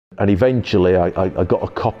eventually I got a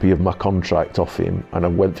copy of my contract off him, and I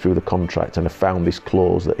went through the contract and I found this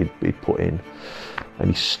clause that he'd put in, and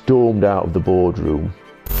he stormed out of the boardroom.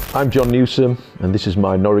 I'm Jon Newsome, and this is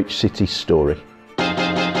my Norwich City story.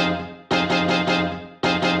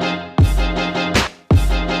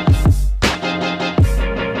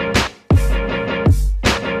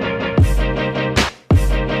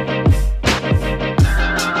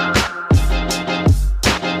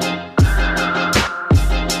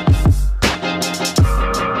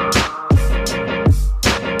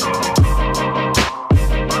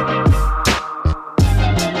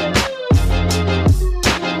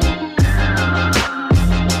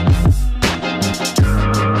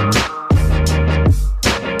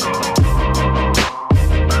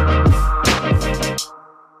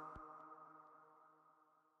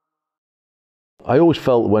 I always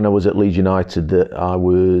felt when I was at Leeds United that I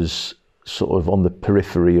was sort of on the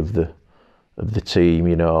periphery of the team,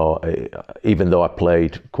 you know. Even though I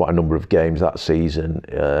played quite a number of games that season,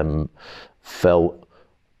 felt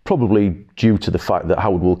probably due to the fact that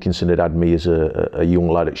Howard Wilkinson had me as a young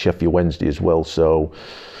lad at Sheffield Wednesday as well. So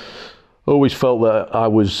I always felt that I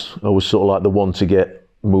was sort of like the one to get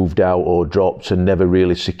moved out or dropped, and never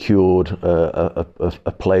really secured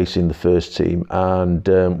a place in the first team. And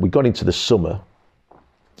we got into the summer.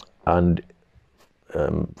 And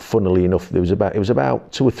funnily enough, it was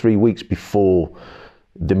about 2 or 3 weeks before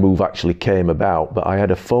the move actually came about. But I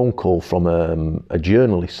had a phone call from a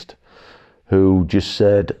journalist who just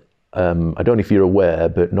said, I don't know if you're aware,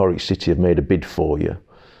 but Norwich City have made a bid for you,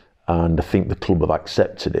 and I think the club have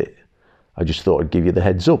accepted it. I just thought I'd give you the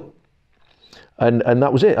heads up. And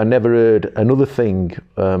that was it. I never heard another thing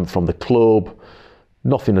from the club,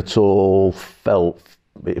 nothing at all. Felt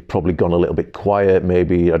it had probably gone a little bit quiet,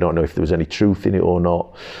 maybe. I don't know if there was any truth in it or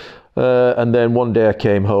not. And then one day I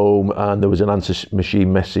came home and there was an answer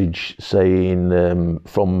machine message saying,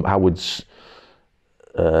 from Howard's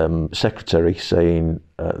secretary, saying,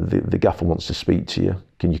 the gaffer wants to speak to you.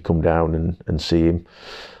 Can you come down and see him?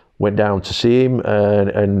 Went down to see him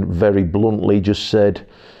and very bluntly just said,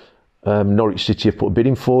 Norwich City have put a bid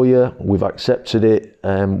in for you. We've accepted it.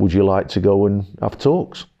 Would you like to go and have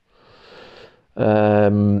talks?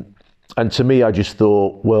 And to me, I just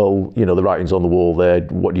thought, well, you know, the writing's on the wall there.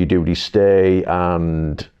 What do you do? Do you stay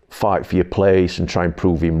and fight for your place and try and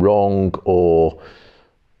prove him wrong? Or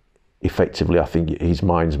effectively, I think his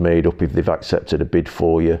mind's made up if they've accepted a bid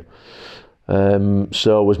for you.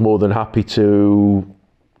 So I was more than happy to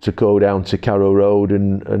go down to Carrow Road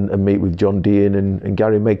and meet with John Dean and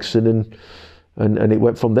Gary Megson, and it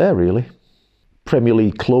went from there, really. Premier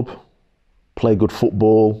League club, play good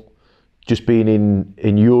football. Just been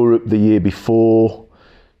in Europe the year before,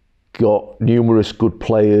 got numerous good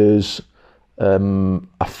players.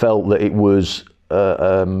 I felt that it was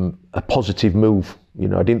a positive move. You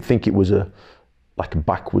know, I didn't think it was like a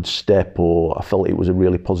backward step, or I felt it was a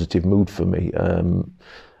really positive move for me. And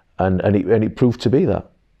it proved to be that.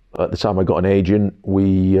 At the time I got an agent,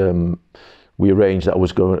 we arranged that I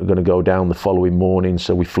was going to go down the following morning.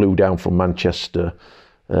 So we flew down from Manchester,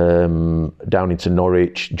 down into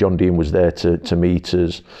Norwich. John Dean was there to meet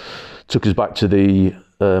us, took us back to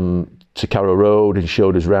to Carrow Road and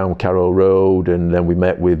showed us round Carrow Road, and then we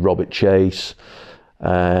met with Robert Chase,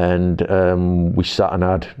 and we sat and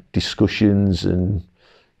had discussions and,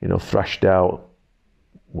 you know, thrashed out.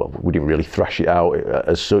 Well, we didn't really thrash it out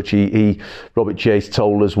as such. Robert Chase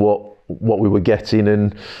told us what we were getting,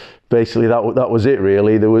 and basically that was it,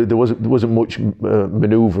 really. There wasn't much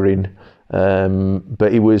manoeuvring.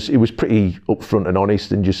 But he was pretty upfront and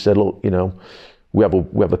honest, and just said, look, you know, we have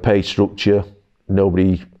a pay structure.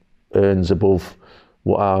 Nobody earns above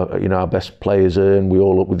what our best players earn. They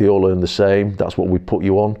all earn the same. That's what we put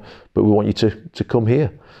you on, but we want you to come here.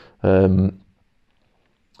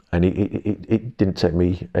 And it didn't take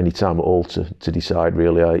me any time at all to decide,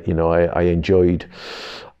 really. I enjoyed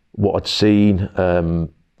what I'd seen.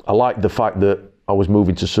 I liked the fact that I was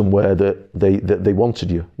moving to somewhere that they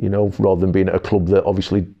wanted you, you know, rather than being at a club that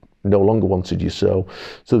obviously no longer wanted you. So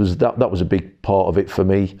that was a big part of it for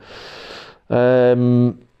me.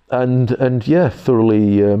 And yeah,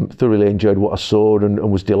 thoroughly enjoyed what I saw,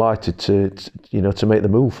 and was delighted to make the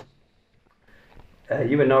move.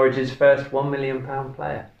 You were Norwich's first £1 million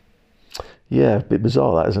player. Yeah, a bit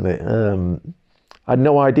bizarre that, isn't it? I had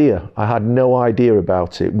no idea. I had no idea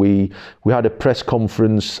about it. We had a press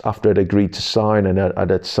conference after I'd agreed to sign, and I'd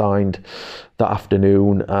had signed that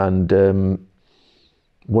afternoon, and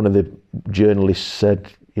one of the journalists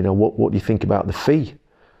said, you know, what do you think about the fee?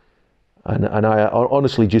 And I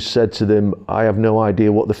honestly just said to them, I have no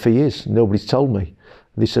idea what the fee is. Nobody's told me.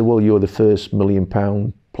 They said, well, you're the first £1 million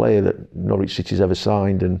player that Norwich City's ever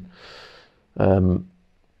signed, and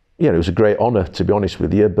it was a great honour, to be honest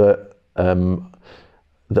with you. But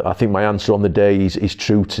I think my answer on the day is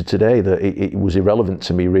true to today, that it was irrelevant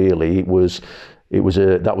to me really.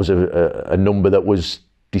 That was a number that was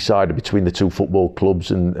decided between the two football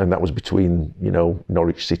clubs, and that was between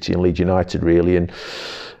Norwich City and Leeds United really, and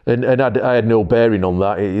I had no bearing on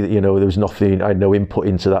that. There was nothing. I had no input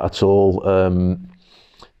into that at all.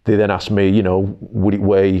 They then asked me, would it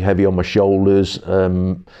weigh heavy on my shoulders,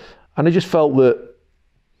 and I just felt that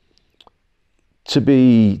to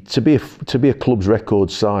be a club's record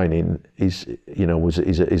signing is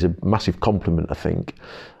a massive compliment, I think,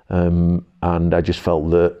 and I just felt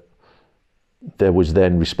that there was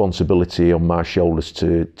then responsibility on my shoulders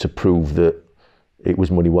to prove that it was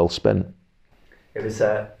money well spent. It was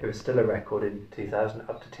still a record in 2000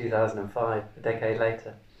 up to 2005, a decade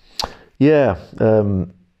later. Yeah,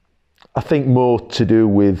 I think more to do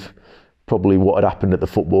with probably what had happened at the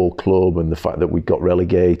football club and the fact that we got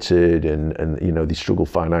relegated and they struggled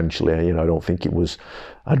financially. I don't think it was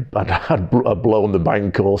I'd blown the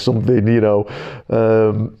bank or something,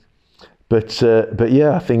 But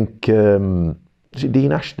yeah, I think was it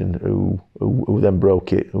Dean Ashton who then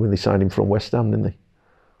broke it when they signed him from West Ham, didn't they?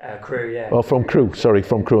 Crew, yeah. Oh, from Crew,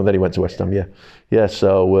 and then he went to West Ham, yeah.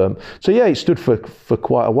 So yeah, it stood for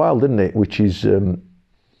quite a while, didn't it? Which is a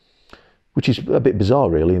bit bizarre,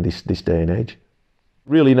 really, in this day and age.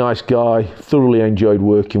 Really nice guy. Thoroughly enjoyed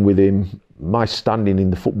working with him. My standing in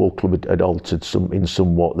the football club had altered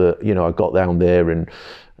somewhat. That I got down there and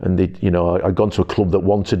I'd gone to a club that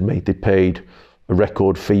wanted me. They paid a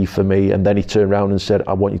record fee for me, and then he turned around and said,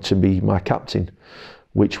 "I want you to be my captain,"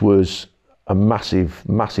 which was a massive,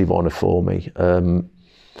 massive honour for me. And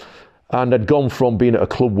I'd gone from being at a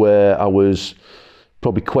club where I was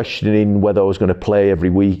probably questioning whether I was going to play every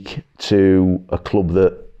week to a club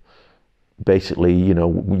that basically,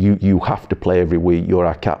 you have to play every week. You're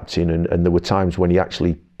our captain, and there were times when he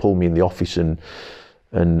actually pulled me in the office and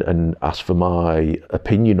asked for my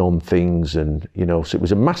opinion on things, and so it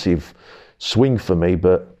was a massive swing for me,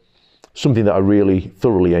 but something that I really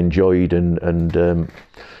thoroughly enjoyed, and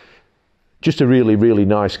just a really, really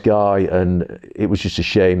nice guy. And it was just a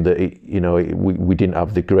shame that we didn't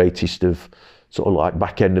have the greatest of sort of like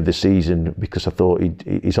back end of the season, because I thought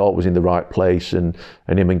his heart was in the right place, and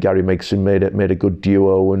him and Gary Megson made a good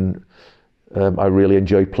duo, and I really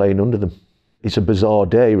enjoyed playing under them. It's a bizarre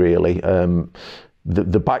day, really.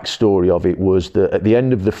 The backstory of it was that at the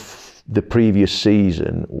end of the previous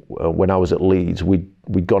season, when I was at Leeds,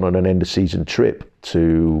 we'd gone on an end of season trip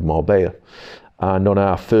to Marbella, and on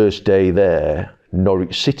our first day there,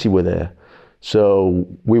 Norwich City were there. So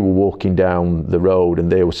we were walking down the road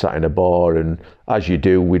and they were sat in a bar, and as you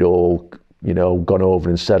do, we'd all, gone over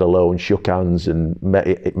and said hello and shook hands and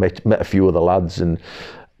met a few other lads, and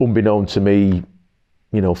unbeknown to me,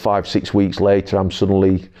 5-6 weeks later, I'm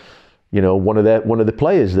suddenly, one of the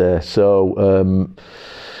players there. So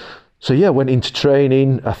yeah, went into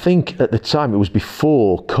training. I think at the time it was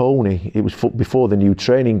before Coney, it was before the new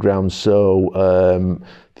training ground. So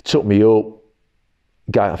they took me up.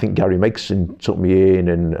 I think Gary Megson took me in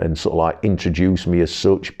and sort of like introduced me as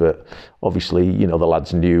such, but obviously, the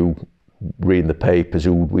lads knew, reading the papers,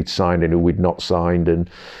 who we'd signed and who we'd not signed, and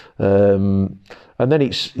then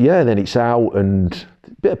it's out, and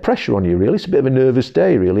a bit of pressure on you, really. It's a bit of a nervous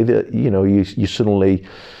day, really, that you suddenly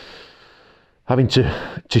having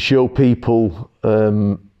to show people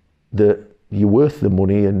that you're worth the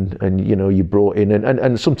money, and you brought in,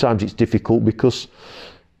 and sometimes it's difficult because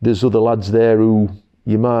there's other lads there who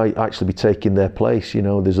you might actually be taking their place.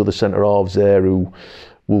 There's other centre halves there who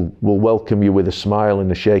will welcome you with a smile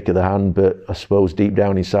and a shake of the hand, but I suppose deep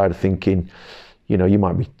down inside are thinking, you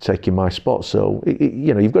might be taking my spot. So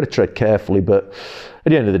you've got to tread carefully, but at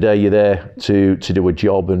the end of the day, you're there to do a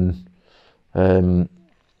job, and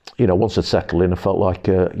once I'd settled in, I felt like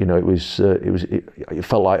it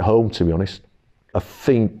felt like home, to be honest. I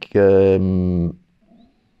think was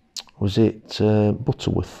it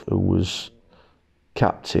Butterworth who was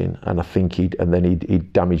captain, and I think he'd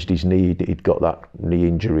damaged his knee. He'd got that knee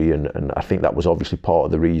injury, and I think that was obviously part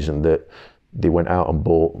of the reason that they went out and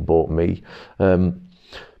bought me.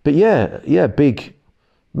 But yeah, big,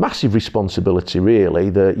 massive responsibility, really.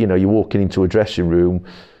 That you're walking into a dressing room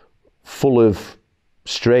full of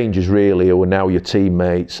strangers, really, who are now your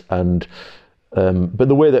teammates, and but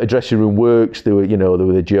the way that a dressing room works, there were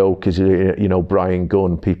the jokers, Brian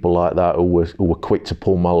Gunn, people like that who were quick to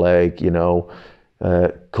pull my leg,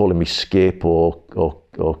 calling me skip or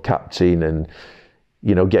captain, and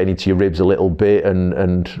getting into your ribs a little bit,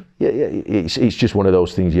 and yeah, it's just one of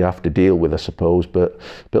those things you have to deal with, I suppose. But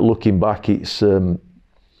looking back, it's quite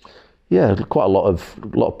a lot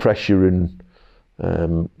of pressure and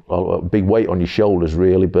a big weight on your shoulders,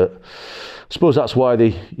 really. But I suppose that's why they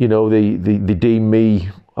deemed me.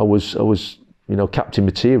 I was captain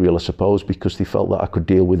material, I suppose, because they felt that I could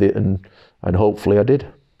deal with it, and hopefully I did.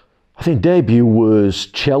 I think debut was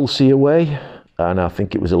Chelsea away, and I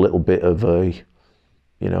think it was a little bit of a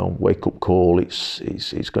wake up call. It's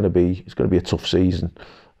going to be a tough season,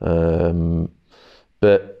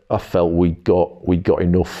 but I felt we got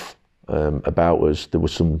enough about us. There were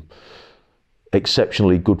some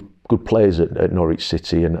exceptionally good players at Norwich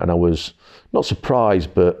City, and I was not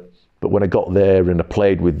surprised, but when I got there and I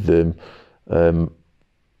played with them,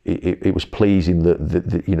 it was pleasing that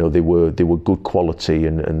they were good quality,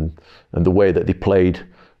 and the way that they played.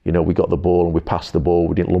 We got the ball and we passed the ball.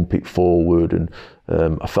 We didn't lump it forward, and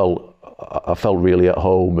I felt really at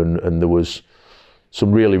home. And there was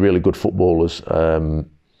some really good footballers, and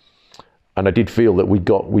I did feel that we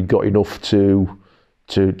got enough to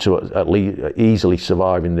at least easily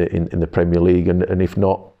survive in the Premier League, and if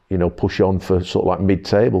not, push on for sort of like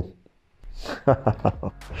mid-table.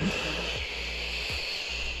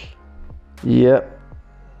 Yeah,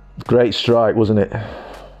 great strike, wasn't it?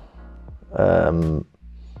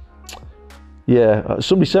 Yeah,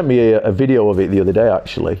 somebody sent me a video of it the other day,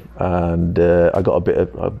 actually, and I got a bit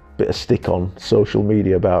of stick on social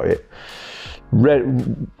media about it.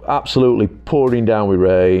 Absolutely pouring down with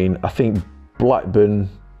rain. I think Blackburn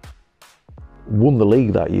won the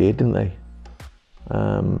league that year, didn't they?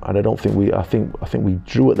 And I don't think I think we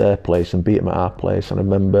drew at their place and beat them at our place. And I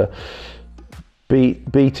remember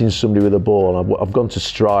beating somebody with a ball. I've gone to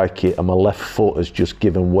strike it, and my left foot has just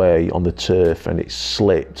given way on the turf, and it's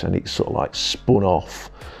slipped, and it's sort of like spun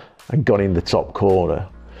off and gone in the top corner.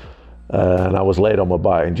 And I was laid on my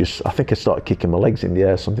back, and I think I started kicking my legs in the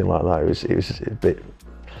air, something like that. It was a bit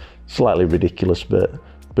slightly ridiculous, but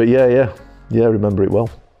yeah, I remember it well.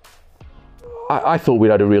 I thought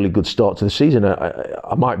we'd had a really good start to the season.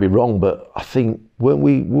 I might be wrong, but I think weren't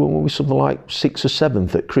we something like 6th or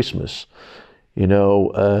 7th at Christmas, and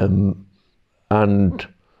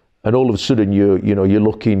all of a sudden you're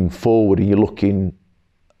looking forward and you're looking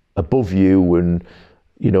above you, and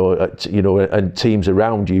and teams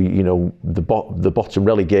around you. The bottom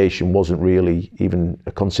relegation wasn't really even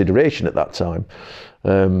a consideration at that time,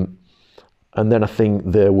 and then I think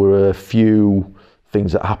there were a few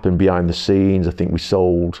things that happened behind the scenes. I think we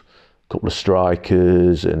sold a couple of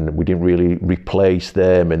strikers and we didn't really replace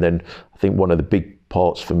them. And then I think one of the big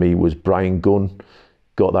parts for me was Brian Gunn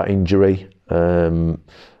got that injury, and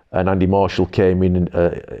Andy Marshall came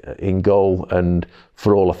in goal. And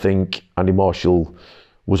for all I think, Andy Marshall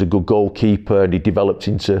was a good goalkeeper, and he developed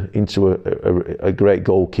into a great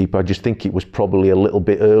goalkeeper. I just think it was probably a little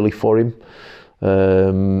bit early for him,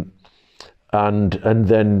 and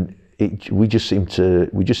then. We just seemed to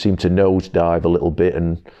nosedive a little bit,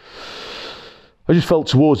 and I just felt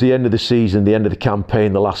towards the end of the season, the end of the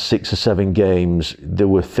campaign, the last 6 or 7 games, there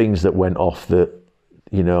were things that went off that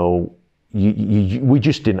we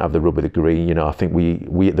just didn't have the rub of the green. I think we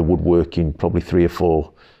hit the woodwork in probably 3 or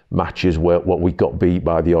 4 matches where we got beat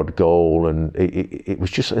by the odd goal, and it was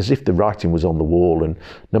just as if the writing was on the wall, and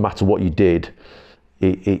no matter what you did,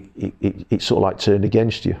 it sort of like turned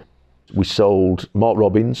against you. We sold Mark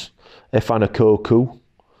Robbins, Efan Okoku,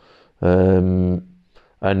 and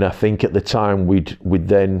I think at the time we'd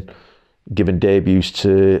then given debuts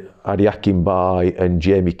to Adi Akinbai and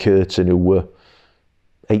Jamie Curtin, who were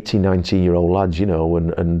 18, 19-year-old lads,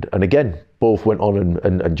 and again, both went on,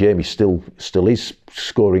 and Jamie still is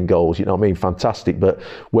scoring goals, fantastic, but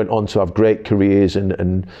went on to have great careers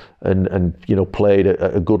and played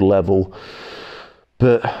at a good level.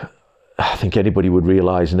 But I think anybody would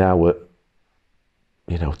realise now that,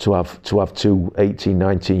 to have 2 18,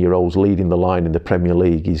 19-year-olds leading the line in the Premier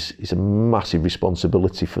League is a massive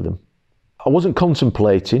responsibility for them. I wasn't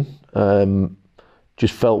contemplating,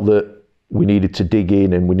 just felt that we needed to dig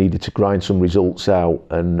in and we needed to grind some results out,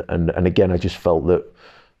 and again I just felt that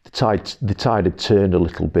the tide had turned a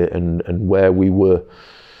little bit, and where we were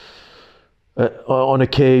on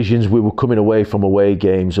occasions we were coming away from away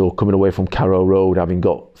games or coming away from Carrow Road having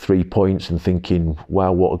got 3 points and thinking,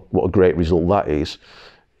 wow, what a great result that is.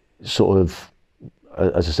 Sort of,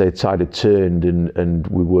 as I say, the tide had turned, and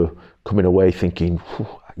we were coming away thinking,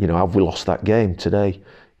 have we lost that game today?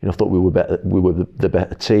 I thought we were better. We were the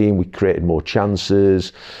better team. We created more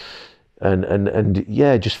chances, and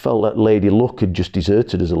yeah, just felt that Lady Luck had just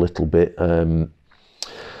deserted us a little bit.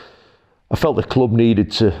 I felt the club needed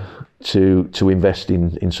to invest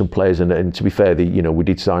in some players, and to be fair, we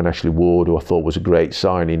did sign Ashley Ward, who I thought was a great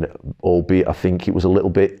signing, albeit I think it was a little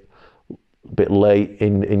bit late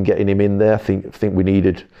in getting him in there. I think we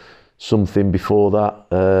needed something before that,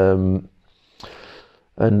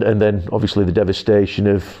 and then obviously the devastation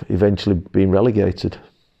of eventually being relegated.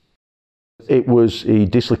 He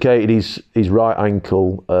dislocated his right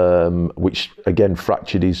ankle, which again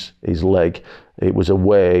fractured his leg. It was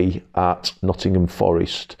away at Nottingham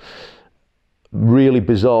Forest. Really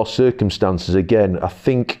bizarre circumstances again. I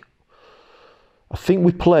think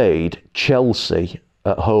we played Chelsea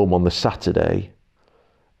at home on the Saturday,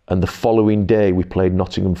 and the following day we played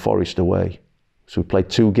Nottingham Forest away. So we played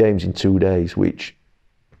 2 games in 2 days, which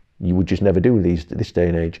you would just never do this day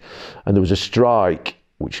and age. And there was a strike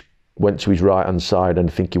which went to his right hand side, and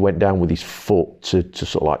I think he went down with his foot to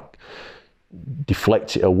sort of like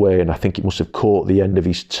deflect it away, and I think it must have caught the end of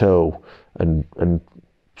his toe and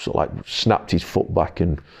sort of like snapped his foot back,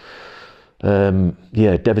 and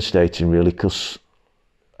devastating really, because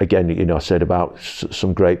again, I said about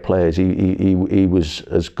some great players, he was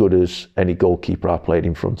as good as any goalkeeper I played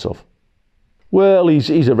in front of. Well,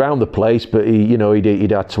 he's around the place, but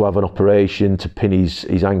he'd had to have an operation to pin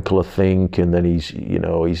his ankle, I think, and then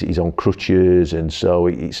he's on crutches, and so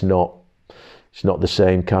it's not the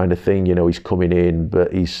same kind of thing. He's coming in,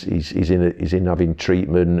 but he's in having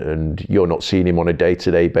treatment, and you're not seeing him on a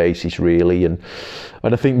day-to-day basis really, and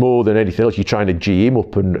I think more than anything else, you're trying to gee him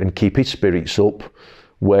up and keep his spirits up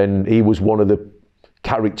when he was one of the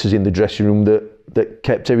characters in the dressing room that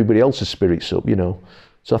kept everybody else's spirits up,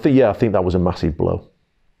 So I think that was a massive blow.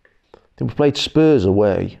 Then we played Spurs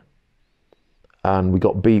away, and we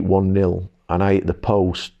got beat 1-0, and I hit the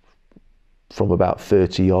post from about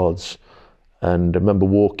 30 yards. And I remember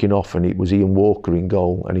walking off, and it was Ian Walker in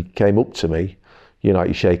goal, and he came up to me,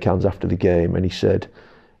 you shake hands after the game, and he said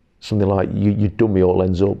something like, "You'd done me all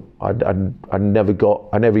ends up. I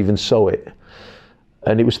never even saw it."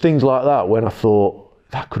 And it was things like that when I thought,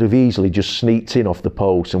 that could have easily just sneaked in off the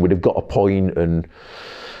post and we'd have got a point, and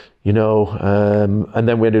and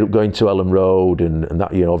then we ended up going to Ellen Road, and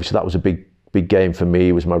that, obviously that was a big game for me.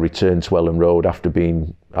 It was my return to Ellen Road after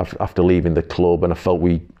leaving the club, and I felt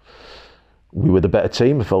we were the better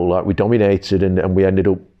team. I felt like we dominated, and we ended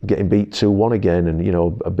up getting beat 2-1 again, and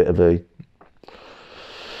a bit of a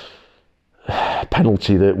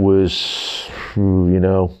penalty that was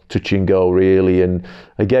touch and go really, and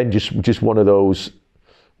again just one of those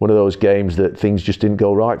games that things just didn't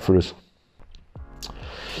go right for us.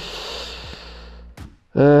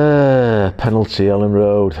 Penalty, Ellen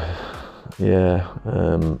Road,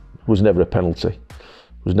 was never a penalty.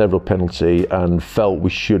 And felt we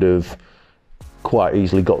should have quite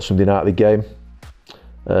easily got something out of the game.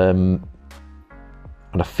 And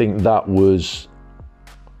I think that was,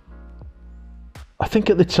 I think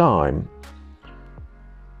at the time,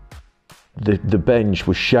 the bench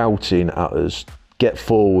was shouting at us, "Get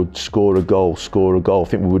forward, score a goal, score a goal." I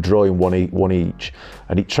think we were drawing one each,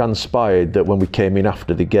 and it transpired that when we came in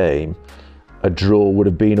after the game, a draw would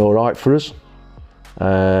have been all right for us.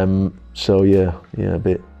 A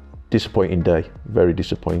bit disappointing day, very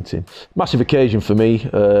disappointing. Massive occasion for me,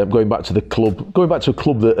 going back to a club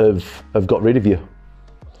that have got rid of you.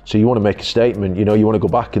 So you want to make a statement, you want to go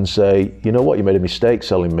back and say, you know what, you made a mistake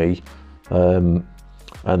selling me.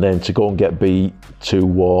 And then to go and get beat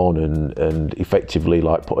 2-1 and effectively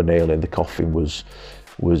like put a nail in the coffin was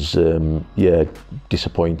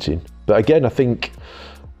disappointing. But again, I think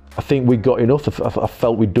we got enough. I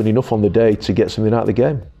felt we'd done enough on the day to get something out of the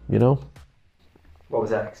game, What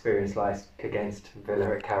was that experience like against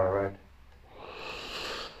Villa at Carrow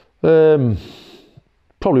Road?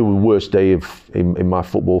 Probably the worst day in my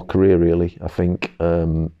football career, really. I think,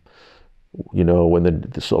 when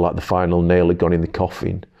the sort of like the final nail had gone in the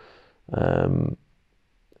coffin. And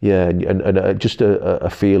just a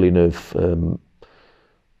feeling of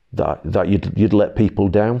that you'd let people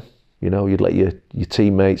down. You'd let your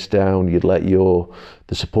teammates down. You'd let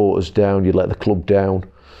the supporters down. You'd let the club down.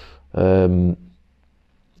 A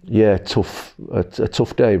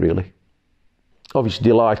tough day, really. Obviously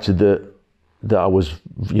delighted that I was,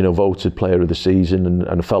 voted player of the season, and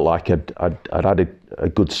I felt like I'd had a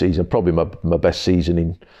good season, probably my best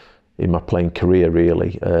season in my playing career,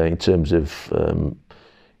 really, in terms of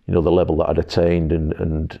the level that I'd attained,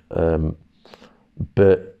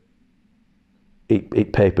 but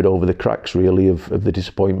it papered over the cracks, really, of the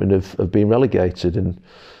disappointment of being relegated, and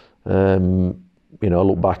I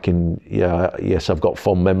look back and yes, I've got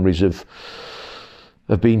fond memories of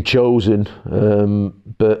being chosen,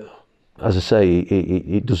 but as I say,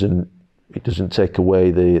 it doesn't it doesn't take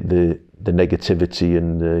away the negativity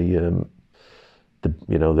and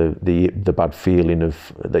the bad feeling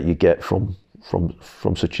of that you get from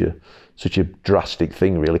such a drastic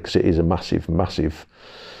thing, really, because it is a massive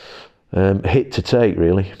hit to take,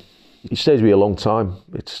 really. It stays with you a long time.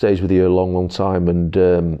 It stays with you a long time, and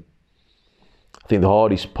I think the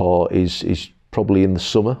hardest part is probably in the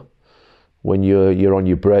summer, when you're on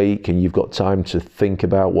your break and you've got time to think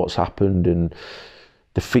about what's happened, and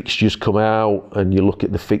the fixtures come out and you look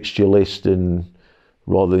at the fixture list, and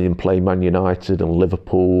rather than playing Man United and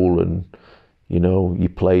Liverpool, and you're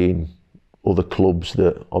playing other clubs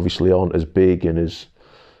that obviously aren't as big and as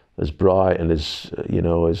bright and as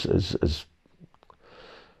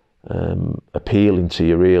appealing to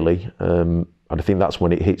you, really. And I think that's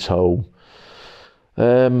when it hits home.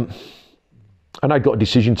 And I got a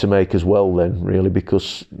decision to make as well then, really,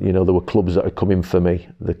 because there were clubs that had come in for me.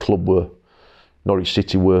 The club Norwich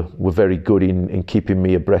City were very good in keeping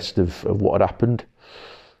me abreast of what had happened.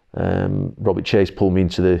 Robert Chase pulled me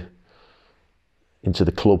into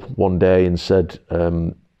the club one day and said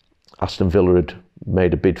Aston Villa had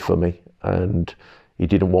made a bid for me and he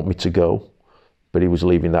didn't want me to go, but he was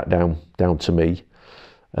leaving that down to me.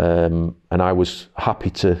 And I was happy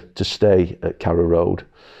to stay at Carrow Road,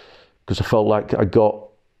 because I felt like I got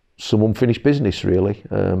some unfinished business, really.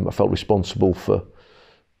 I felt responsible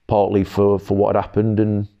partly for what had happened,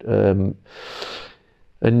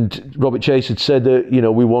 and Robert Chase had said that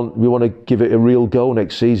we want to give it a real go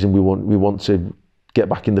next season. We want to get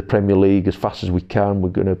back in the Premier League as fast as we can. We're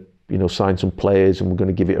going to sign some players and we're going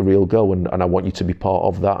to give it a real go, and I want you to be part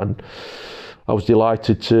of that. And I was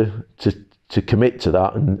delighted to commit to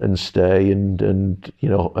that and stay and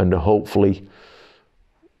hopefully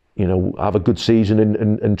have a good season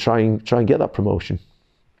and try and get that promotion.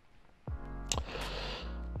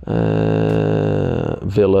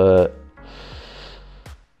 Villa,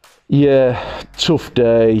 yeah, tough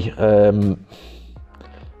day.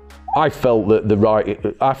 I felt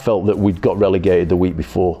that we'd got relegated the week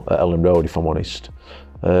before at Ellen Road, if I'm honest.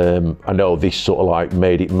 I know this sort of like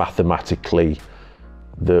made it mathematically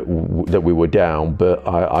that we were down, but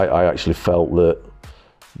I actually felt that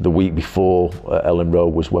the week before Ellen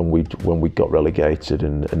Road was when we got relegated,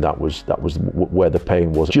 and that was where the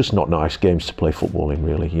pain was. Just not nice games to play football in,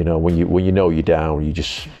 really. When you know you're down, you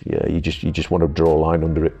just want to draw a line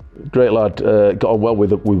under it. Great lad, got on well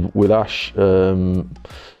with Ash.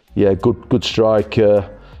 Good striker.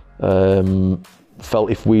 Felt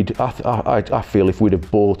I feel if we'd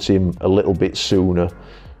have bought him a little bit sooner,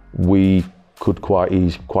 we could quite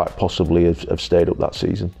possibly have stayed up that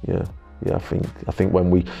season. Yeah, I think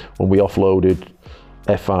when we offloaded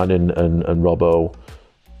Efan and Robbo,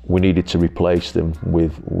 we needed to replace them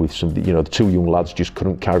with some. The two young lads just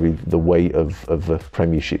couldn't carry the weight of a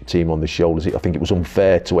Premiership team on their shoulders. I think it was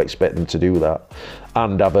unfair to expect them to do that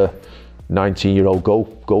and have a 19-year-old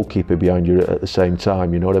goalkeeper behind you at the same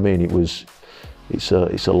time. You know what I mean? It's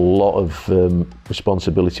a lot of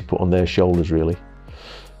responsibility put on their shoulders, really.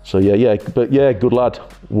 So good lad,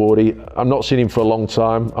 Wardy. I'm not seen him for a long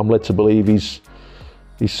time. I'm led to believe he's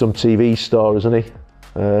some TV star, isn't he?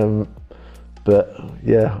 But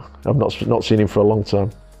yeah, I've not seen him for a long time.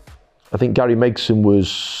 I think Gary Megson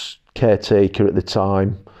was caretaker at the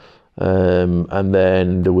time, and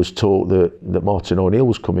then there was talk that Martin O'Neill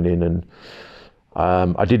was coming in, and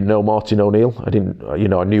I didn't know Martin O'Neill. I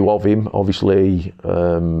knew of him, obviously.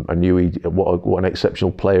 I knew what an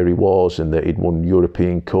exceptional player he was, and that he'd won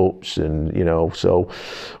European Cups, and so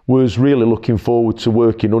was really looking forward to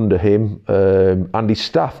working under him and his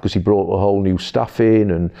staff, because he brought a whole new staff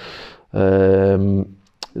in, and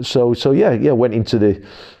went into the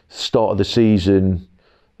start of the season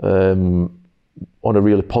on a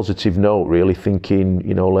really positive note, really thinking,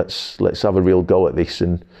 let's have a real go at this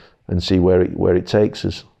and see where it takes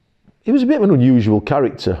us. He was a bit of an unusual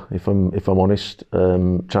character, if I'm honest.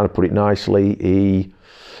 Trying to put it nicely,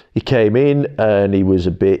 he came in and he was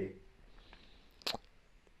a bit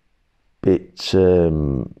sort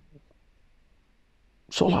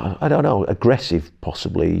of, I don't know, aggressive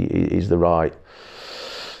possibly is the right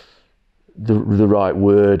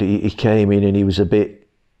word. He came in and he was a bit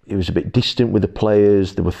distant with the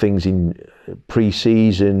players. There were things in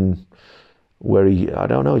pre-season where he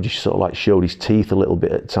just sort of like showed his teeth a little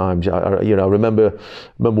bit at times. I remember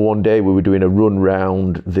one day we were doing a run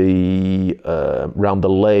round the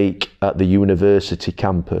lake at the university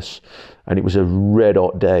campus, and it was a red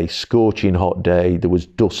hot day, scorching hot day. There was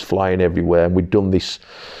dust flying everywhere, and we'd done this,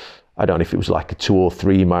 I don't know if it was like a 2 or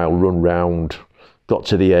 3 mile run round. Got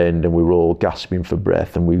to the end and we were all gasping for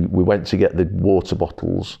breath, and we went to get the water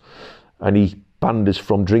bottles, and he banned us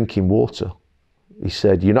from drinking water. He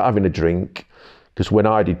said, you're not having a drink, because when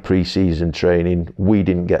I did pre-season training, we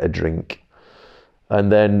didn't get a drink.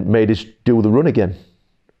 And then made us do the run again.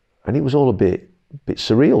 And it was all a bit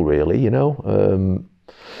surreal, really, you know.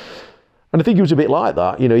 And I think he was a bit like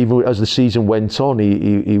that, you know, even as the season went on,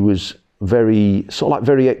 he was very, sort of like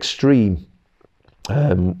very extreme.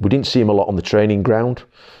 We didn't see him a lot on the training ground.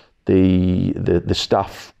 The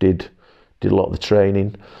staff did a lot of the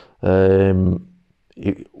training.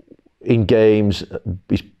 In games,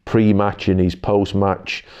 his pre-match and his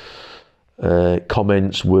post-match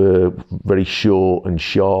comments were very short and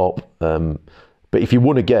sharp. But if you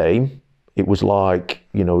won a game, it was like,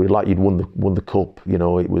 you know, like you'd won the cup. You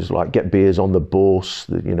know, it was like get beers on the bus.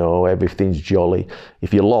 You know, everything's jolly.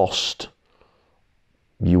 If you lost,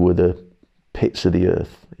 you were the pits of the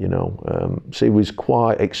earth. You know, so he was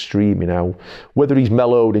quite extreme. You know, whether he's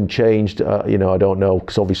mellowed and changed, you know, I don't know,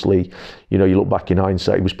 because obviously, you know, you look back in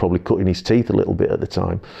hindsight, he was probably cutting his teeth a little bit at the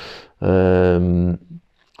time.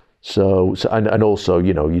 So and also,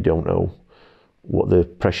 you know, you don't know what the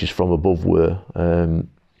pressures from above were.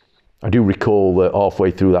 I do recall that halfway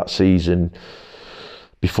through that season,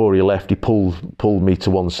 before he left, he pulled me to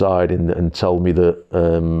one side and told me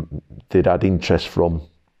that they'd had interest from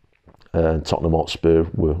Tottenham Hotspur,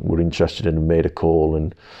 were interested and made a call,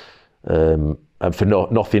 and for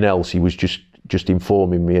nothing else, he was just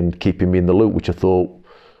informing me and keeping me in the loop, which I thought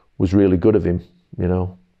was really good of him. You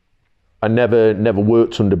know, I never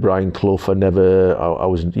worked under Brian Clough. I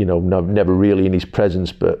was, you know, never really in his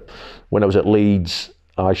presence. But when I was at Leeds,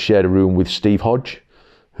 I shared a room with Steve Hodge,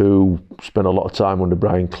 who spent a lot of time under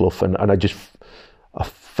Brian Clough, and I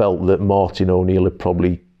felt that Martin O'Neill had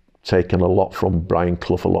probably taken a lot from Brian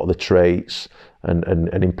Clough, a lot of the traits,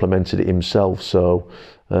 and implemented it himself. So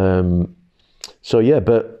yeah,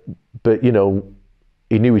 but you know,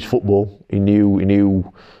 he knew his football. He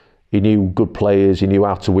knew good players. He knew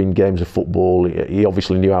how to win games of football. He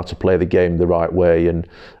obviously knew how to play the game the right way, and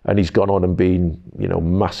he's gone on and been, you know,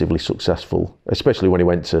 massively successful. Especially when he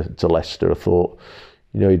went to Leicester, I thought,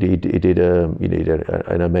 you know, he did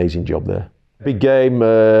an amazing job there. Big game,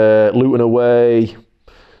 Luton away,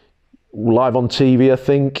 live on TV, I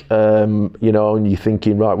think. You know, and you're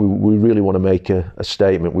thinking, right, we really want to make a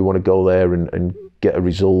statement. We want to go there and get a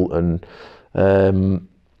result, and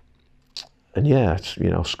yeah, you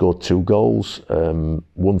know, scored 2 goals, won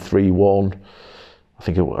 3-1. I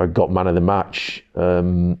think I got man of the match.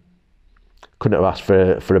 Couldn't have asked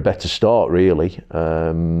for a better start, really.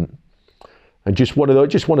 And just one of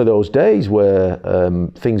those days where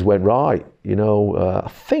things went right. You know, I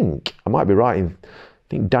think I might be right. I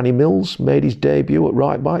think Danny Mills made his debut at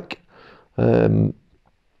right back.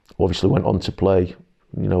 Obviously went on to play,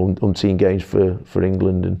 you know, umpteen games for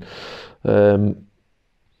England,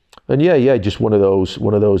 and yeah, just one of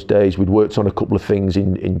those days. We'd worked on a couple of things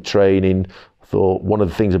in training. I thought one of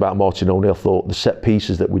the things about Martin O'Neill, I thought the set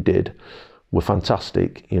pieces that we did were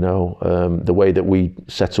fantastic. You know, the way that we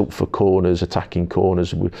set up for corners, attacking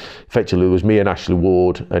corners. Effectively, it was me and Ashley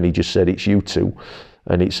Ward, and he just said, "It's you two,"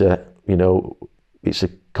 and it's a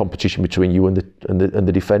competition between you and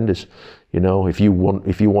the defenders. You know, if you want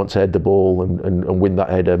to head the ball and win that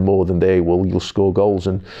header more than they will, you'll score goals.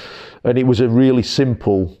 And it was a really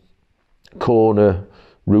simple corner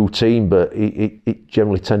routine, but it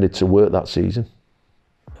generally tended to work that season.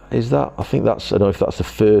 I think I don't know if that's the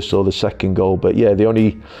first or the second goal, but yeah, the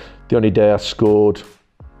only day I scored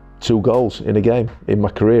 2 goals in a game in my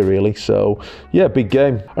career, really. So yeah, big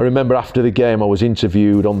game. I remember after the game I was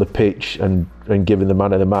interviewed on the pitch and given the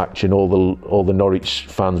man of the match, and all the Norwich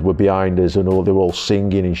fans were behind us, and they were all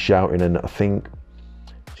singing and shouting, and I think,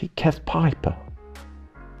 is it Kev Piper?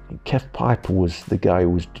 Kev Piper was the guy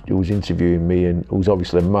who was interviewing me, and who was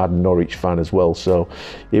obviously a mad Norwich fan as well. So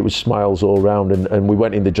it was smiles all round, and we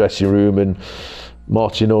went in the dressing room, and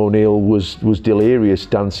Martin O'Neill was delirious,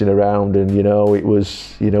 dancing around, and you know, it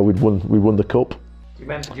was, you know, we won the cup. Do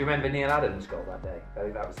you remember Neil Adams' goal that day? I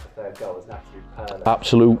think that was the 3rd goal. It was an absolute pearl.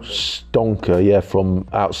 Absolute stonker, yeah, from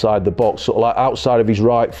outside the box, sort of like outside of his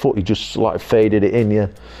right foot. He just like faded it in, yeah,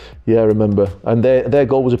 I remember. And their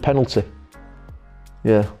goal was a penalty.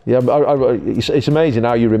 Yeah. It's amazing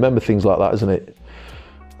how you remember things like that, isn't it?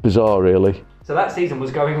 Bizarre, really. So that season was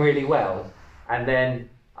going really well, and then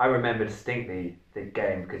I remember distinctly the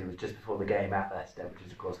game, because it was just before the game at Leicester, which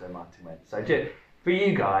is of course where Martin went. So for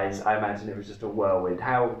you guys, I imagine it was just a whirlwind.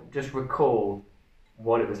 Just recall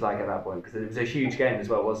what it was like at that point, because it was a huge game as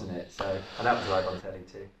well, wasn't it? So, and that was live on telly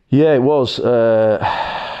too. Yeah, it was.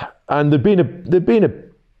 And there'd been a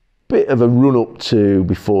bit of a run up to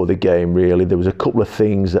before the game, really. There was a couple of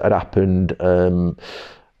things that had happened.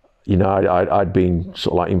 I'd been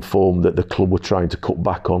sort of like informed that the club were trying to cut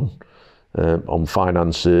back on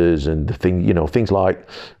finances and things like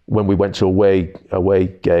when we went to away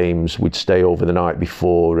games, we'd stay over the night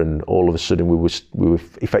before, and all of a sudden we were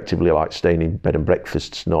effectively like staying in bed and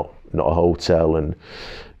breakfasts, not a hotel. And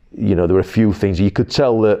there were a few things you could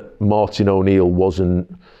tell that Martin O'Neill wasn't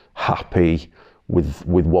happy with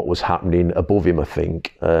what was happening above him, I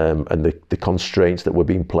think, and the constraints that were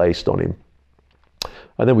being placed on him.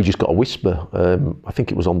 And then we just got a whisper. I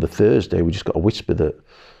think it was on the Thursday. We just got a whisper that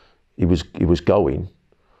he was going,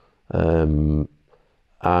 and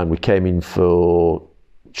we came in for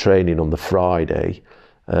training on the Friday,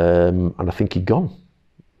 and I think he'd gone,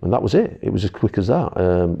 and that was it. It was as quick as that,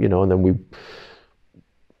 And then we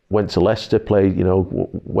went to Leicester, played,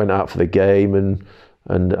 went out for the game,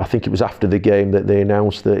 and I think it was after the game that they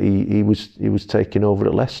announced that he was taking over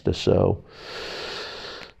at Leicester. So.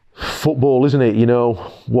 Football, isn't it?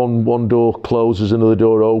 One door closes, another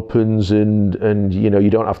door opens, and you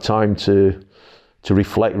don't have time to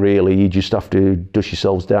reflect really. You just have to dust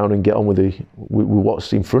yourselves down and get on with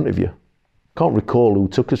what's in front of you. Can't recall who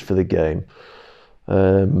took us for the game.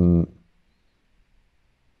 I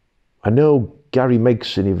know Gary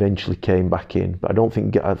Megson eventually came back in, but I don't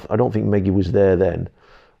think Meggy was there then.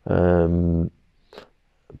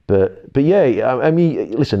 But yeah, I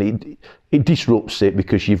mean, listen, it disrupts it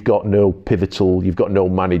because you've got no pivotal, you've got no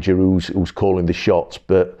manager who's calling the shots.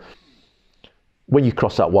 But when you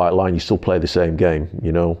cross that white line, you still play the same game,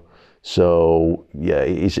 So yeah,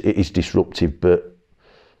 it is disruptive. But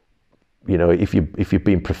if you're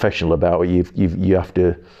being professional about it, you have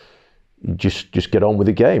to just get on with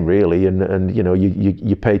the game really, and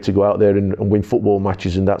you're paid to go out there and win football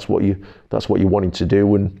matches, and that's what you're wanting to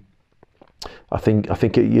do. And I think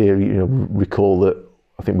recall that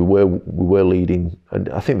I think we were leading, and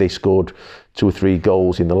I think they scored 2 or 3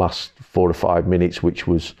 goals in the last 4 or 5 minutes, which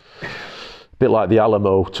was a bit like the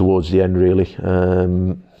Alamo towards the end, really.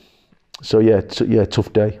 So yeah,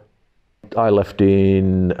 tough day. I left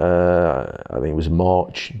in I think it was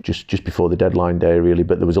March, just before the deadline day, really.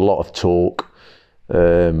 But there was a lot of talk,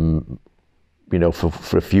 for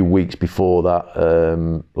a few weeks before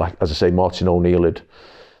that. Like as I say, Martin O'Neill had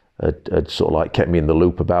sort of like kept me in the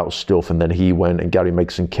loop about stuff, and then he went and Gary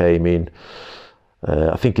Megson came in,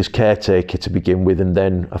 I think as caretaker to begin with, and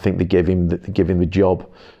then I think they gave him the job.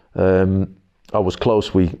 I was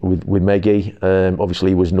close with Meggy.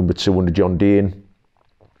 Obviously he was number 2 under John Dean.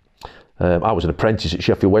 I was an apprentice at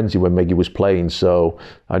Sheffield Wednesday when Meggy was playing, so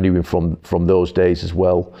I knew him from those days as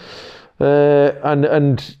well.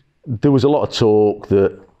 And there was a lot of talk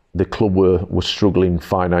that the club were struggling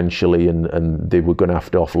financially, and they were going to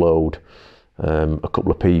have to offload a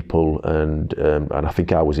couple of people, and I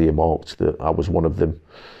think I was earmarked that I was one of them,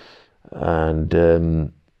 and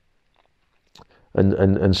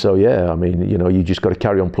so yeah, I mean, you just got to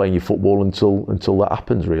carry on playing your football until that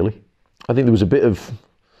happens, really. I think there was a bit of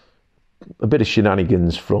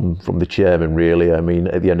shenanigans from the chairman, really. I mean,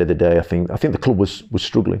 at the end of the day, I think the club was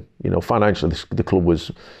struggling. Financially, the club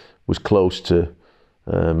was close to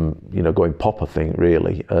going pop, I think,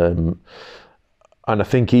 really. And I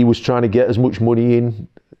think he was trying to get as much money in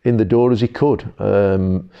the door as he could.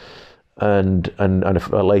 And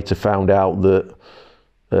I later found out that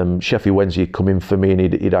Sheffield Wednesday had come in for me,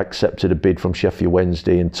 and he'd accepted a bid from Sheffield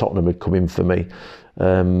Wednesday, and Tottenham had come in for me.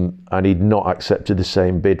 And he'd not accepted the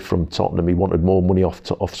same bid from Tottenham. He wanted more money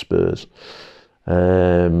off Spurs.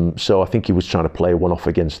 So I think he was trying to play one off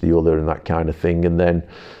against the other and that kind of thing. And then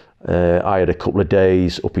I had a couple of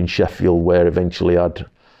days up in Sheffield where eventually I'd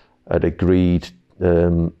agreed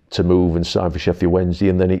to move and sign for Sheffield Wednesday,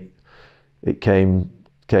 and then it came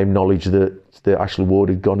knowledge that Ashley Ward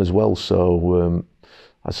had gone as well. So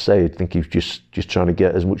I think he was just trying to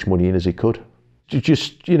get as much money in as he could.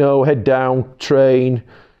 Just head down, train,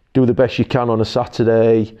 do the best you can on a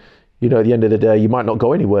Saturday. At the end of the day, you might not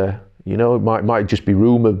go anywhere. It might just be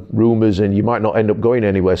rumours, and you might not end up going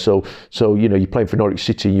anywhere. So you're playing for Norwich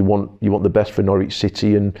City. You want the best for Norwich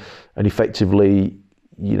City, and effectively,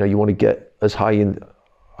 you want to get as high in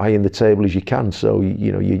the table as you can. So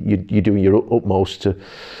you're doing your utmost to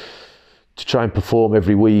try and perform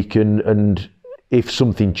every week. And if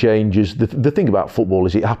something changes, the thing about football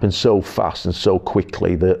is it happens so fast and so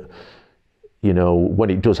quickly that when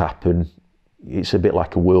it does happen, it's a bit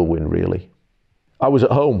like a whirlwind, really. I was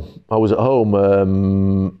at home. I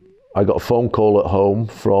got a phone call at home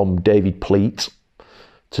from David Pleat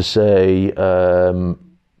to say,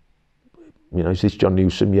 is this Jon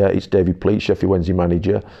Newsome? Yeah, it's David Pleat, Sheffield Wednesday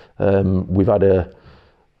manager. We've had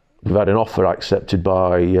an offer accepted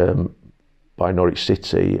by Norwich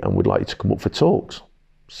City, and we'd like you to come up for talks.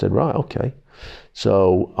 said, right, okay.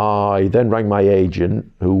 So I then rang my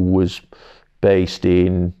agent, who was based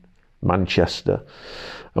in Manchester,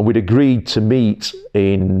 and we'd agreed to meet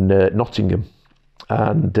in Nottingham.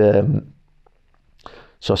 And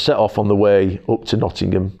so I set off on the way up to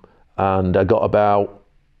Nottingham, and I got about,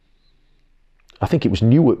 I think it was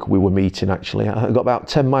Newark we were meeting actually. I got about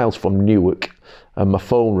 10 miles from Newark, and my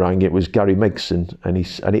phone rang. It was Gary Megson, and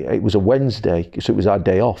it was a Wednesday, so it was our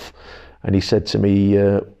day off. And he said to me,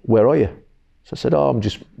 where are you? So I said, oh, I'm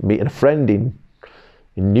just meeting a friend in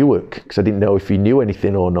Newark, because I didn't know if he knew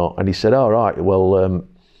anything or not. And he said, all right, well,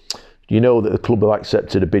 you know that the club have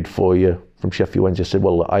accepted a bid for you from Sheffield Wednesday? I said,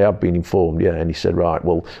 well, I have been informed, yeah. And he said, right,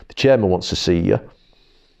 well, the chairman wants to see you.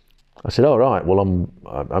 I said, all right, well,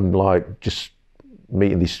 I'm like just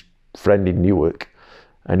meeting this friend in Newark.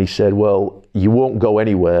 And he said, well, you won't go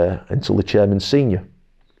anywhere until the chairman's seen you.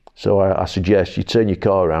 So I suggest you turn your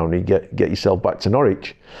car around and get yourself back to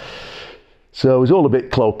Norwich. So it was all a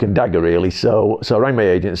bit cloak and dagger, really. So I rang my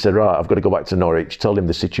agent and said, right, I've got to go back to Norwich, told him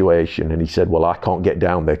the situation. And he said, well, I can't get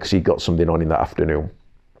down there because he got something on in that afternoon.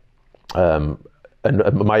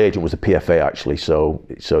 And my agent was the PFA, actually, so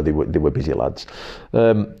they were busy lads.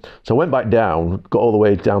 So I went back down, got all the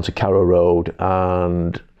way down to Carrow Road,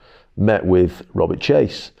 and met with Robert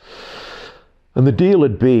Chase. And the deal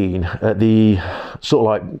had been at the sort of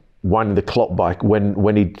like winding the clock back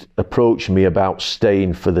when he'd approached me about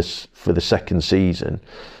staying for the second season,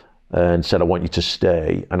 and said, I want you to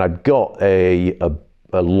stay. And I'd got a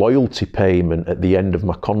loyalty payment at the end of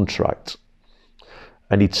my contract.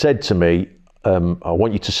 And he'd said to me, I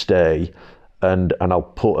want you to stay, and I'll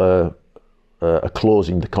put a clause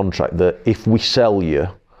in the contract that if we sell you,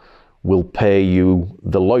 we'll pay you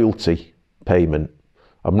the loyalty payment.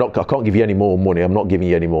 I can't give you any more money. I'm not giving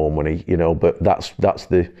you any more money, you know, but that's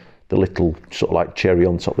the little sort of like cherry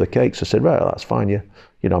on top of the cake. So I said, right, that's fine, yeah.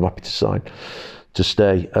 You know, I'm happy to sign to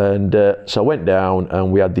stay. And so I went down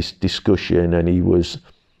and we had this discussion, and he was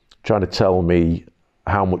trying to tell me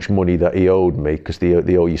how much money that he owed me, because they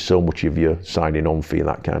owe you so much of your signing on fee and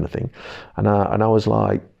that kind of thing. And I was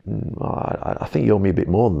like, I think you owe me a bit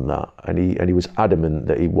more than that. And he was adamant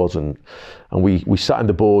that he wasn't. And we sat in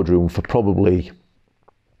the boardroom for probably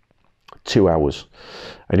 2 hours,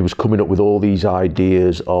 and he was coming up with all these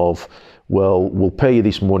ideas of, well, we'll pay you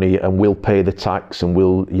this money and we'll pay the tax, and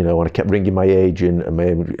we'll, you know, and I kept ringing my agent, and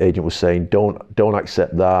my agent was saying, don't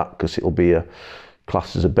accept that, because it'll be a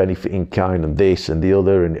class as a benefit in kind, and this and the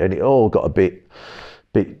other, and it all got a bit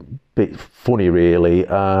funny, really.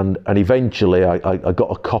 And eventually I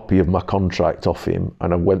got a copy of my contract off him,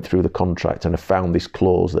 and I went through the contract and I found this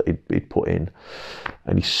clause that he'd put in,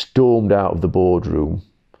 and he stormed out of the boardroom.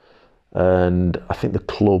 And I think the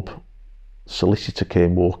club solicitor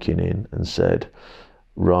came walking in and said,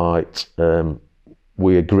 right,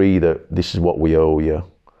 we agree that this is what we owe you.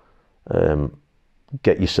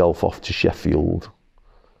 Get yourself off to Sheffield,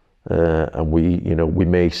 and we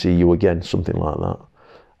may see you again, something like that.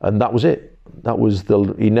 And that was it. That was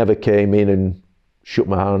he never came in and shook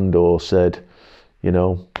my hand or said, you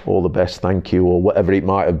know, all the best, thank you, or whatever it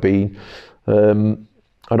might have been. And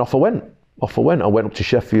off I went. I went up to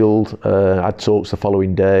Sheffield, had talks the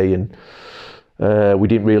following day, and we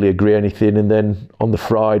didn't really agree anything. And then on the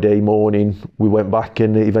Friday morning, we went back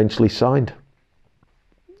and eventually signed.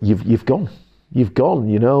 You've gone,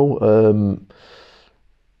 you know.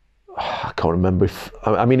 I can't remember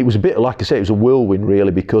I mean, it was a bit, like I say, it was a whirlwind,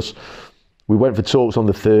 really, because we went for talks on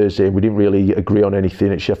the Thursday and we didn't really agree on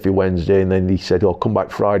anything at Sheffield Wednesday. And then he said, oh, come back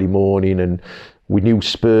Friday morning. And we knew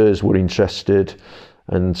Spurs were interested.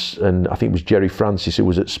 And I think it was Jerry Francis who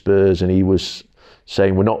was at Spurs, and he was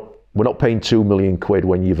saying, we're not paying £2 million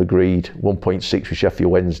when you've agreed 1.6 with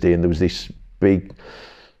Sheffield Wednesday. And there was this big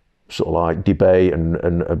sort of like debate and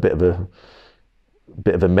a bit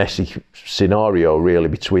of a messy scenario, really,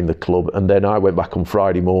 between the club. And then I went back on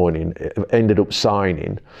Friday morning, ended up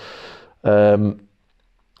signing, but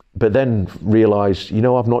then realised, you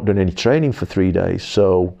know, I've not done any training for 3 days.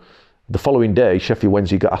 So the following day, Sheffield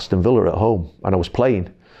Wednesday got Aston Villa at home, and I was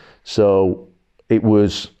playing. So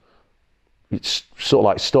it's sort of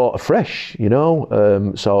like start afresh, you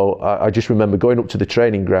know. So I just remember going up to the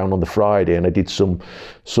training ground on the Friday, and I did some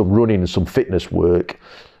running and some fitness work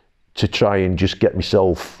to try and just get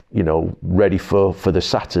myself, you know, ready for the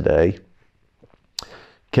Saturday.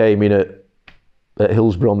 Came in at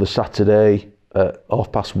Hillsborough on the Saturday at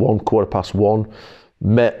 1:30, 1:15.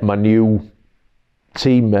 Met my new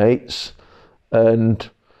teammates, and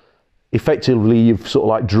effectively you've sort of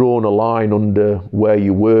like drawn a line under where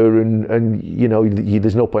you were, and you know,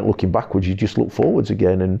 there's no point looking backwards, you just look forwards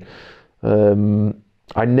again. And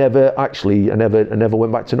I never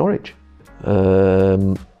went back to Norwich.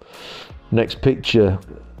 Next picture,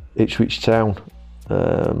 Ipswich Town.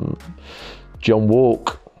 John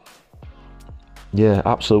Walk. Yeah,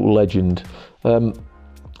 absolute legend.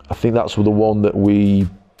 I think that's the one that we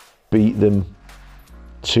beat them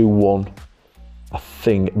 2-1. I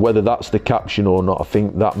think, whether that's the caption or not, I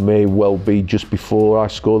think that may well be just before I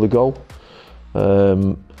score the goal.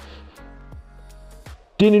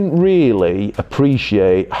 Didn't really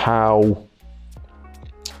appreciate how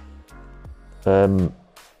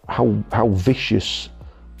vicious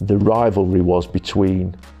the rivalry was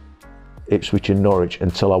between Ipswich and Norwich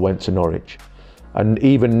until I went to Norwich. And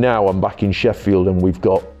even now I'm back in Sheffield and we've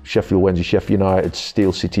got Sheffield Wednesday, Sheffield United,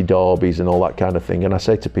 Steel City derbies and all that kind of thing. And I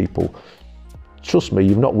say to people, trust me,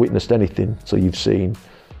 you've not witnessed anything till you've seen,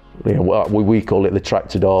 you know, we call it the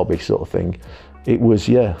tractor derby sort of thing. It was,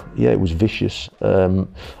 it was vicious. And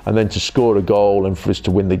then to score a goal and for us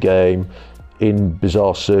to win the game in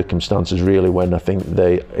bizarre circumstances, really, when I think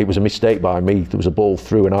it was a mistake by me. There was a ball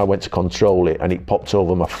through and I went to control it and it popped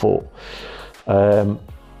over my foot.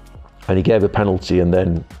 And he gave a penalty and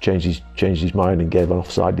then changed his mind and gave an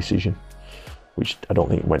offside decision, which I don't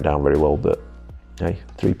think went down very well, but hey,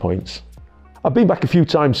 3 points. I've been back a few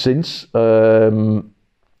times since.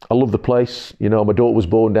 I love the place. You know, my daughter was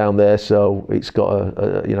born down there, so it's got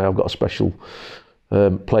I've got a special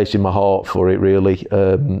place in my heart for it, really.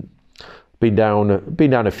 Been down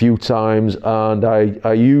a few times, and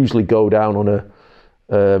I usually go down on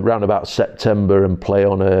around about September and play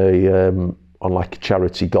on on like a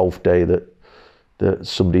charity golf day that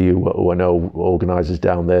somebody who I know organises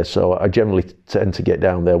down there. So I generally tend to get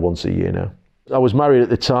down there once a year now. I was married at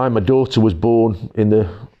the time. My daughter was born in the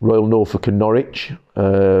Royal Norfolk and Norwich.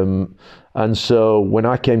 And so when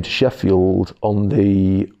I came to Sheffield on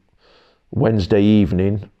the Wednesday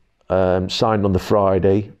evening, signed on the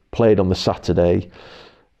Friday, played on the Saturday,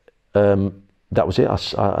 that was it.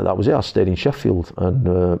 I stayed in Sheffield, and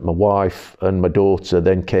my wife and my daughter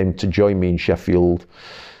then came to join me in Sheffield.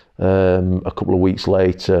 A couple of weeks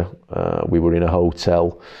later, we were in a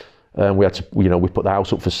hotel, and we had to, we put the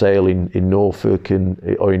house up for sale in Norfolk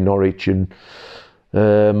or in Norwich, and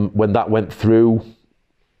when that went through,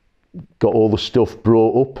 got all the stuff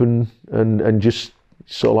brought up and just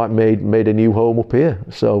sort of like made a new home up here.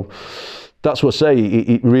 So that's what I say.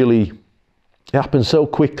 It really happened so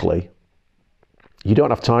quickly. You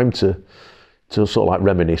don't have time to sort of like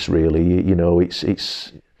reminisce, really.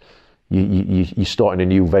 It's you're starting a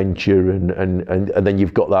new venture, and then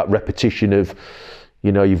you've got that repetition of,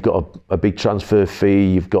 you've got a big transfer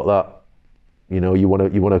fee. You've got that, you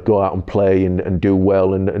want to go out and play and do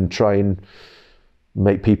well and try and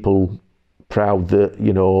make people proud that,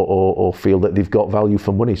 or feel that they've got value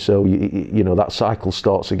for money. So that cycle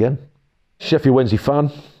starts again. Sheffield Wednesday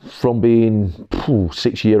fan from being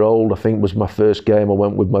 6-year-old, I think, was my first game. I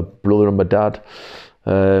went with my brother and my dad,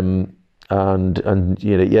 and I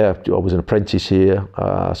was an apprentice here.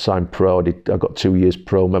 I signed pro. I got 2 years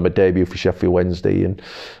pro. Made my debut for Sheffield Wednesday, and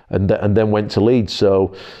then went to Leeds.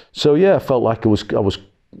 So I felt like I was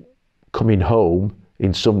coming home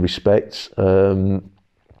in some respects, but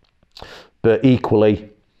equally,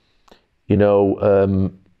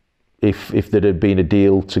 if there had been a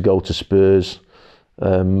deal to go to Spurs,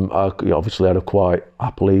 obviously I'd have quite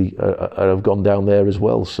happily I'd have gone down there as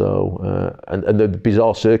well. So and the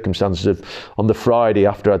bizarre circumstances of, on the Friday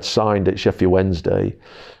after I'd signed at Sheffield Wednesday,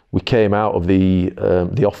 we came out of the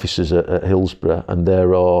offices at Hillsborough, and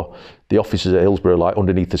the offices at Hillsborough are like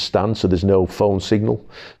underneath the stand, so there's no phone signal.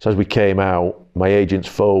 So as we came out, my agent's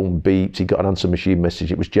phone beeped. He got an answer machine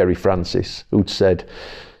message. It was Jerry Francis, who'd said,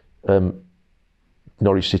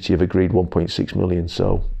 Norwich City have agreed 1.6 million,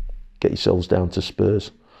 so get yourselves down to Spurs.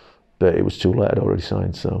 But it was too late, I'd already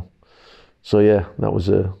signed. So yeah, that was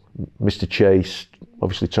Mr. Chase,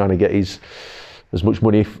 obviously trying to get as much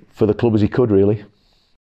money for the club as he could, really.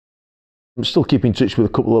 I'm still keeping in touch with a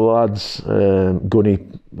couple of lads, Gunny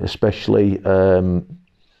especially, and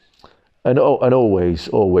always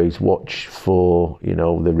watch for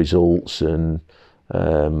the results, and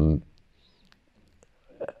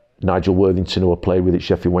Nigel Worthington, who I played with at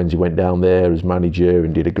Sheffield Wednesday, went down there as manager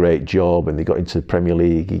and did a great job, and they got into the Premier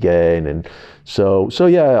League again. And so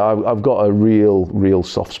yeah, I've got a real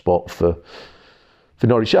soft spot for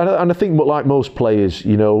Norwich. And I think, like most players,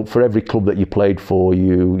 for every club that you played for,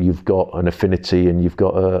 you've got an affinity and you've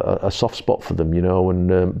got a soft spot for them,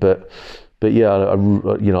 And but yeah, I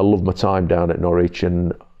love my time down at Norwich,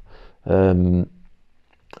 and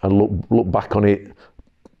I look back on it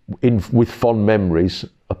with fond memories.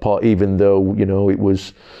 Apart, even though it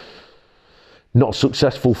was not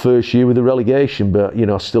successful first year with the relegation, but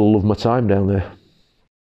I still love my time down there.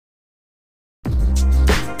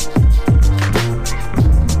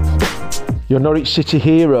 Your Norwich City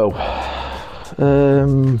hero.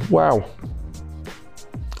 Wow.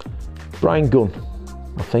 Brian Gunn,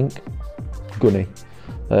 I think. Gunny.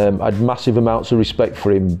 I had massive amounts of respect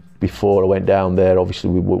for him before I went down there, obviously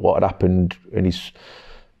with what had happened in his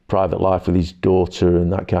private life with his daughter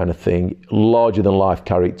and that kind of thing. Larger than life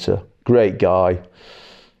character, great guy,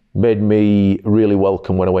 made me really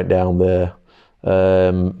welcome when I went down there.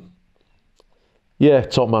 Yeah,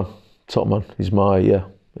 top man. He's my,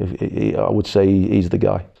 I would say he's the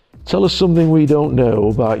guy. Tell us something we don't know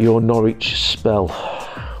about your Norwich spell.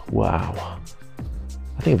 Wow.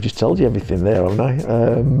 I think I've just told you everything there, haven't I?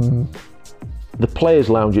 The Players'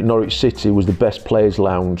 Lounge at Norwich City was the best Players'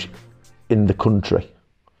 Lounge in the country.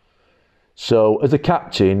 So as a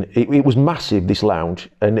captain, it was massive, this lounge,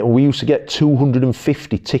 and we used to get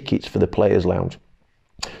 250 tickets for the Players' Lounge.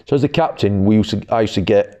 So as a captain, I used to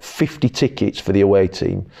get 50 tickets for the away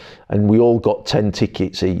team, and we all got 10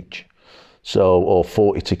 tickets each. Or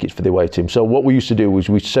 40 tickets for the away team. So what we used to do was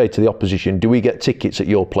we'd say to the opposition, do we get tickets at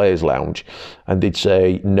your Players' Lounge? And they'd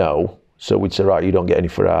say no. So we'd say, right, you don't get any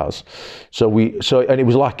for ours. And it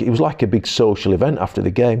was like a big social event after the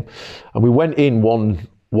game. And we went in one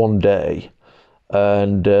day,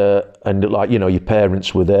 and like, your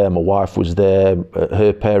parents were there, my wife was there,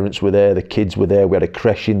 her parents were there, the kids were there. We had a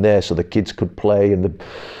creche in there so the kids could play, and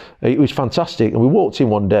it was fantastic. And we walked in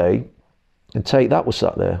one day, and Take That was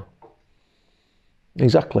sat there.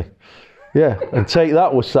 Exactly, yeah. And Take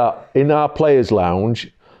That was sat in our Players' Lounge,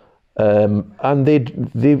 and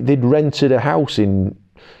they'd rented a house in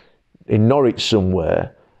Norwich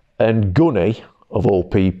somewhere, and Gunny, of all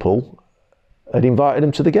people, had invited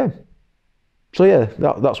them to the game. So yeah,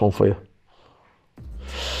 that's one for you.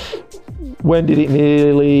 When did it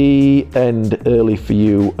nearly end early for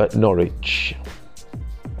you at Norwich?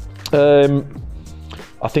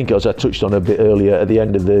 I think, as I touched on a bit earlier, at the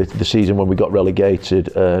end of the season when we got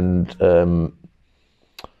relegated, and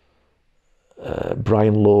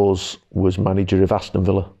Brian Laws was manager of Aston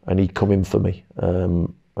Villa, and he'd come in for me,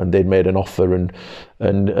 and they'd made an offer,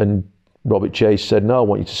 and Robert Chase said, no, I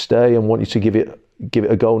want you to stay and want you to give it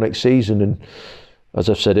a go next season. And as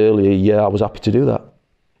I've said earlier, yeah, I was happy to do that.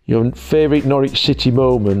 Your favourite Norwich City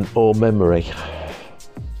moment or memory?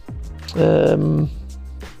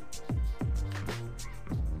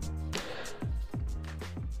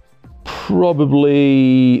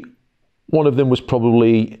 Probably one of them was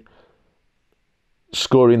probably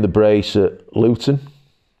scoring the brace at Luton. I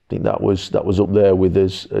think that was up there with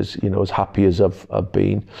as happy as I've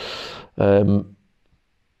been.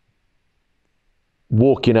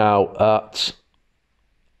 Walking out at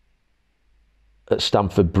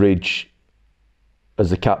Stamford Bridge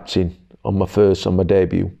as the captain on my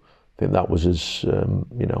debut. I think that was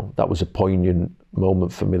that was a poignant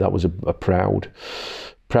moment for me. That was a proud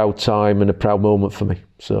time and a proud moment for me.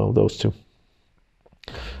 So those two.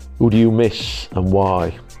 Who do you miss and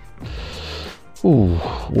why? Ooh,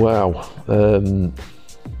 wow.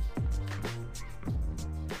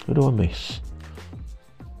 Who do I miss?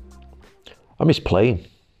 I miss playing,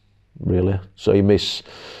 really. So you miss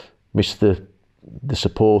the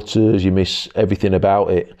supporters, you miss everything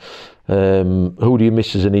about it. Who do you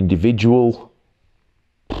miss as an individual?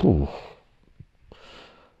 Ooh,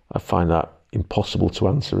 I find that impossible to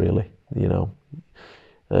answer, really.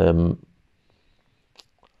 I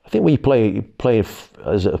think when you play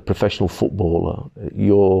as a professional footballer,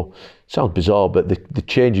 sounds bizarre, but the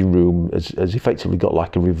changing room has effectively got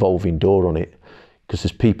like a revolving door on it, because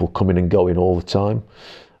there's people coming and going all the time.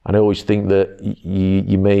 And I always think that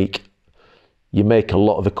you make a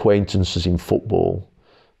lot of acquaintances in football,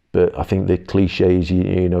 but I think the cliche is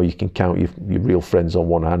you can count your real friends on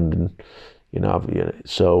one hand, and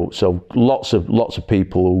so lots of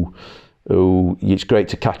people who it's great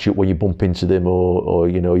to catch up when you bump into them, or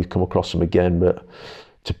you come across them again, but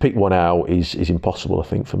to pick one out is impossible, I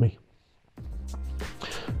think, for me.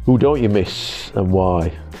 Who don't you miss and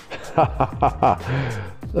why?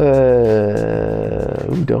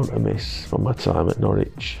 Who don't I miss from my time at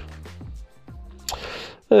Norwich?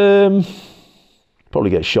 Probably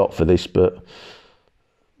get shot for this, but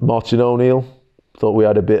Martin O'Neill. Thought we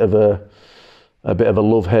had a bit of a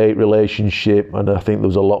love-hate relationship, and I think there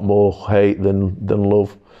was a lot more hate than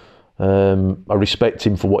love. I respect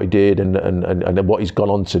him for what he did and what he's gone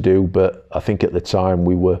on to do, but I think at the time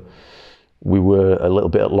we were a little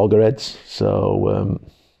bit at loggerheads. So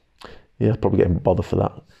yeah, probably getting bothered for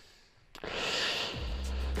that.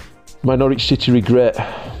 My Norwich City regret.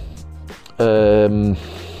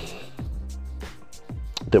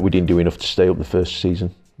 that we didn't do enough to stay up the first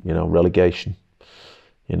season. You know, relegation.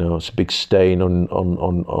 You know, it's a big stain on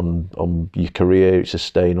your career. It's a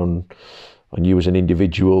stain on you as an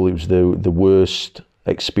individual. It was the worst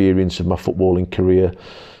experience of my footballing career,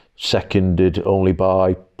 seconded only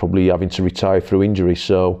by probably having to retire through injury.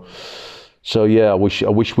 So yeah, I wish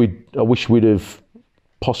we'd have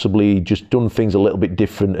possibly just done things a little bit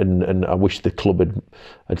different, and I wish the club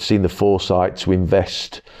had seen the foresight to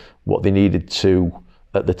invest what they needed to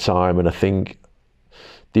at the time. And I think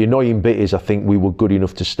the annoying bit is I think we were good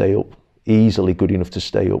enough to stay up, easily good enough to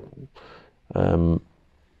stay up.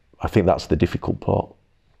 I think that's the difficult part.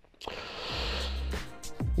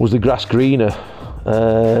 Was the grass greener?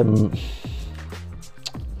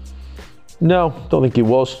 No, don't think it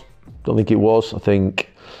was. I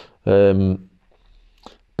think,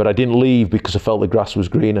 but I didn't leave because I felt the grass was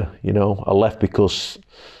greener. You know, I left because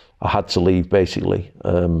I had to leave, basically.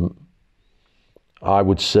 I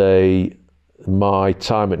would say my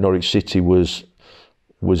time at Norwich City was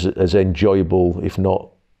as enjoyable, if not,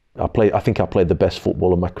 I think I played the best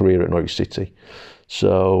football of my career at Norwich City.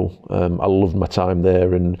 So I loved my time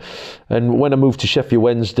there, and when I moved to Sheffield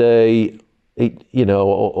Wednesday,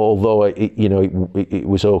 although it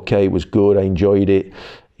was okay, it was good, I enjoyed it.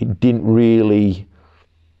 It didn't really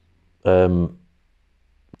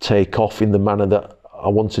take off in the manner that I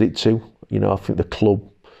wanted it to. You know, I think the club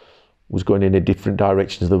was going in a different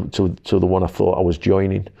direction to the one I thought I was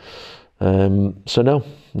joining. So no,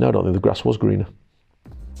 I don't think the grass was greener.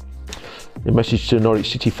 A message to Norwich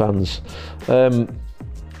City fans. I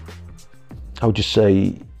would just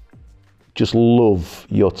say, just love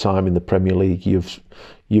your time in the Premier League. You've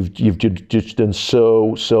just done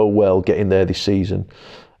so well getting there this season.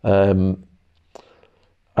 I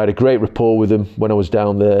had a great rapport with them when I was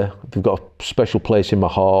down there. They've got a special place in my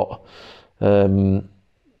heart. And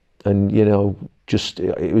you know,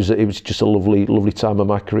 it was just a lovely time of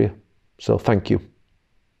my career. So thank you.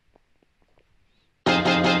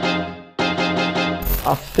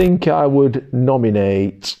 I think I would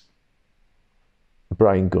nominate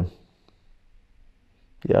Brian Gunn.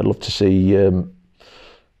 Yeah, I'd love to see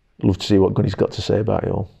what Gunny's got to say about it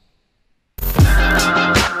all.